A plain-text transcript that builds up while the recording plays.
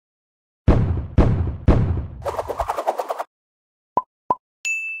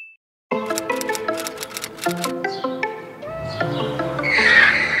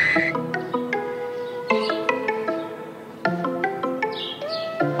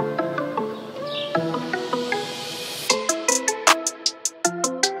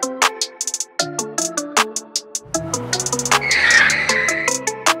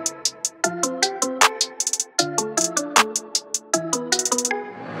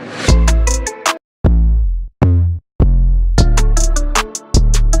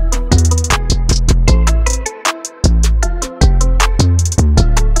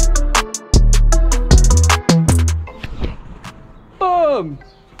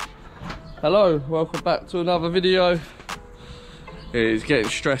Hello, welcome back to another video. It's getting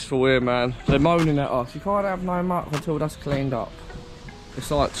stressful here, man. They're moaning at us. You can't have no muck until that's cleaned up. It's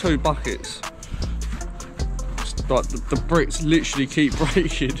like 2 buckets. It's like the bricks literally keep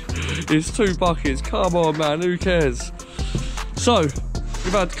breaking. It's 2 buckets. Come on, man, who cares? So,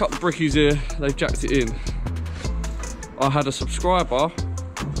 we've had a couple of brickies here. They've jacked it in. I had a subscriber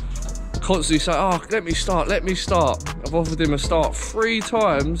constantly say, oh, let me start. I've offered him a start 3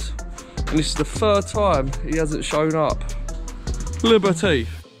 times. And this is the 3rd time he hasn't shown up. Liberty.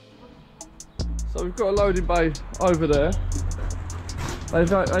 So we've got a loading bay over there. They've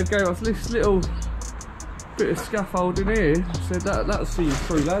gave us this little bit of scaffolding here. Said that'll see you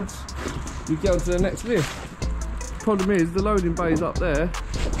through, lads. You get onto the next lift. Problem is the loading bay's up there,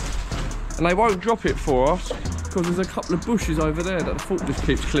 and they won't drop it for us because there's a couple of bushes over there that the fork just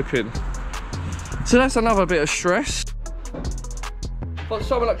keeps clipping. So that's another bit of stress. But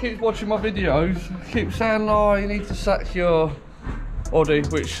someone that keeps watching my videos keeps saying, oh, you need to sack your Oddie,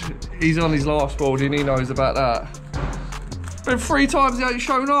 which he's on his last board and he knows about that. Been 3 times he ain't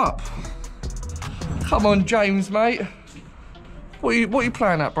shown up. Come on, James, mate. What are you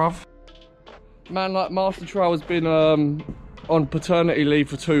playing at, bruv? Man like Master Trail has been on paternity leave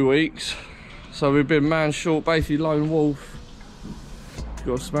for 2 weeks. So we've been man short, basically lone wolf.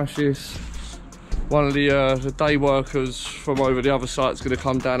 Got to smash this. One of the day workers from over the other site's going to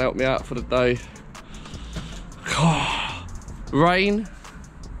come down and help me out for the day. Rain,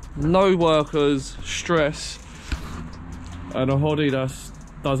 no workers, stress, and a hottie that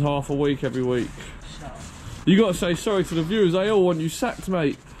does half a week every week. You got to say sorry to the viewers. They all want you sacked,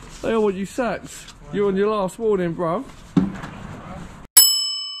 mate. They all want you sacked. You're on your last warning, bruv.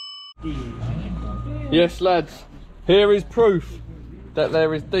 Yes, lads. Here is proof that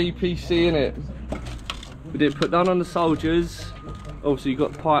there is DPC in it. We didn't put none on the soldiers. Obviously, you've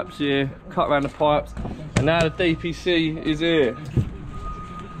got the pipes here, cut around the pipes, and now the DPC is here.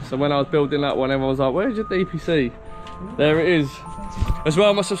 So when I was building that one, everyone was like, where's your DPC? There it is. As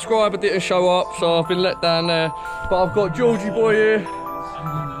well, my subscriber didn't show up, so I've been let down there. But I've got Georgie Boy here.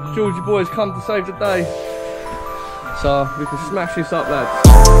 Georgie Boy's come to save the day. So we can smash this up, lads.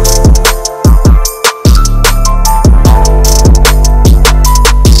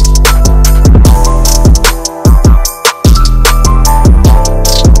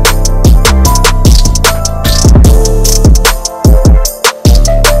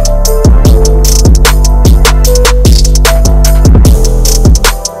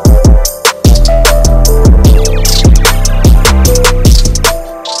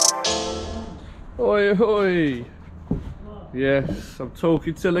 Oi, oi. Yes, I'm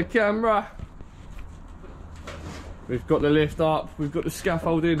talking to the camera. We've got the lift up, we've got the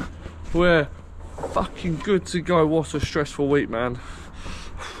scaffolding. We're fucking good to go. What a stressful week, man.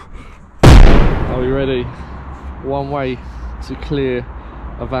 Are we ready? One way to clear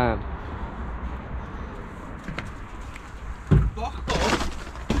a van.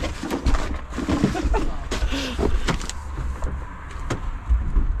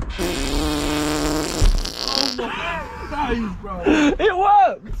 Bro. It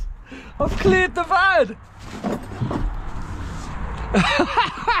worked! I've cleared the van!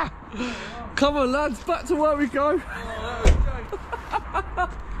 Come on, lads, back to where we go.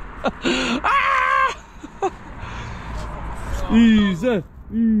 Easy,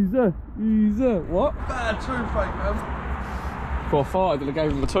 easy, easy. What? Bad toothache, man. Well, I farted and I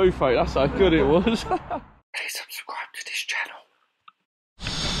gave him a toothache, that's how good it was. Please subscribe to this channel.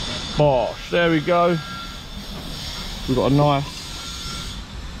 Bosh, there we go. We've got a nice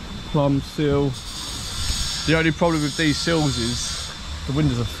plumb seal. The only problem with these seals is the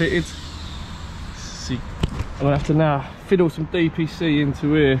windows are fitted. See, I'm gonna have to now fiddle some DPC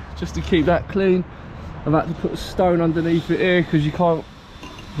into here just to keep that clean. I've had to put a stone underneath it here because you can't,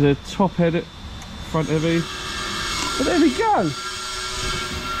 the top head, front heavy. But there we go.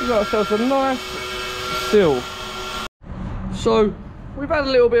 We've got ourselves a nice seal. So we've had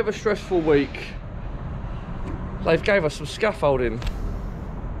a little bit of a stressful week. They've gave us some scaffolding,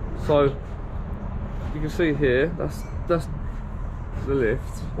 so you can see here that's the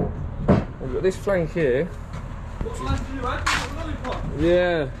lift. We've got this flank here.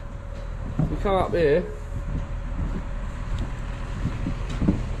 Yeah, we come up here.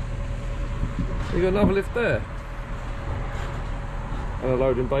 You got another lift there, and a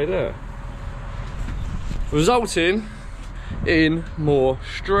loading bay there, resulting in more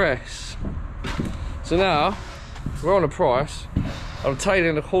stress. So now we're on a price. I'm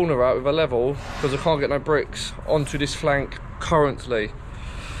tailing the corner out with a level because I can't get no bricks onto this flank currently.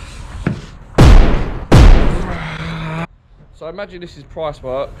 So imagine this is price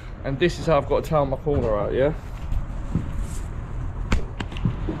work, and this is how I've got to tail my corner out, yeah?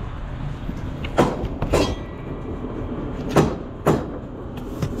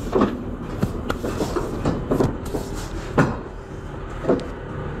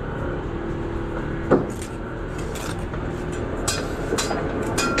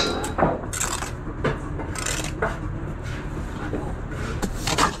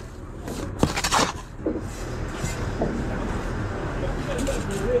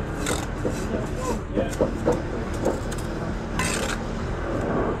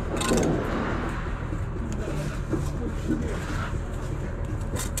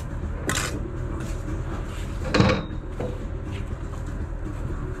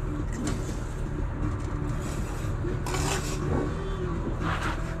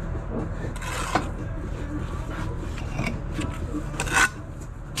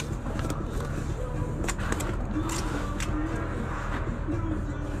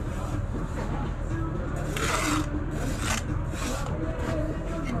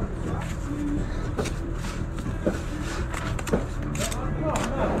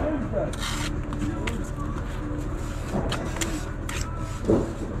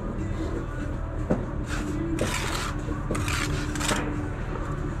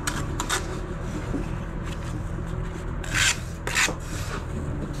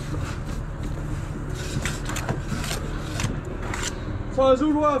 Tyres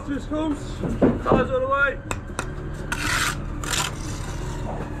all the way after this course. Tyres all the way.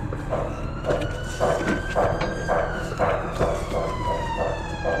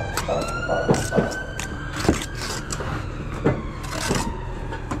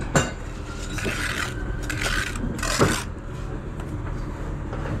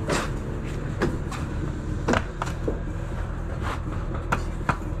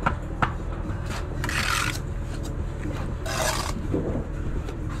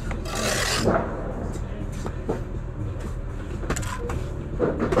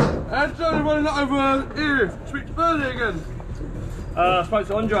 And Johnny running that over here. Speak to Bernie again. I spoke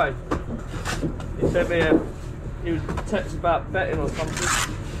to Andre. He sent me he was texting about betting or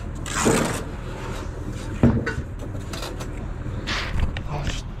something.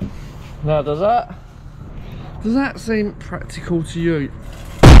 Now does that seem practical to you?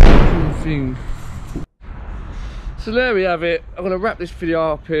 Thing. So there we have it. I'm gonna wrap this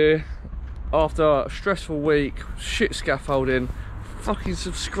video up here after a stressful week, shit scaffolding, fucking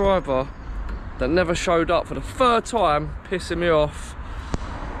subscriber that never showed up for the third time, pissing me off.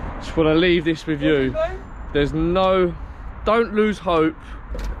 Just want to leave this with you. Don't lose hope.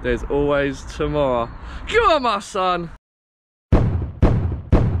 There's always tomorrow. Come on, my son.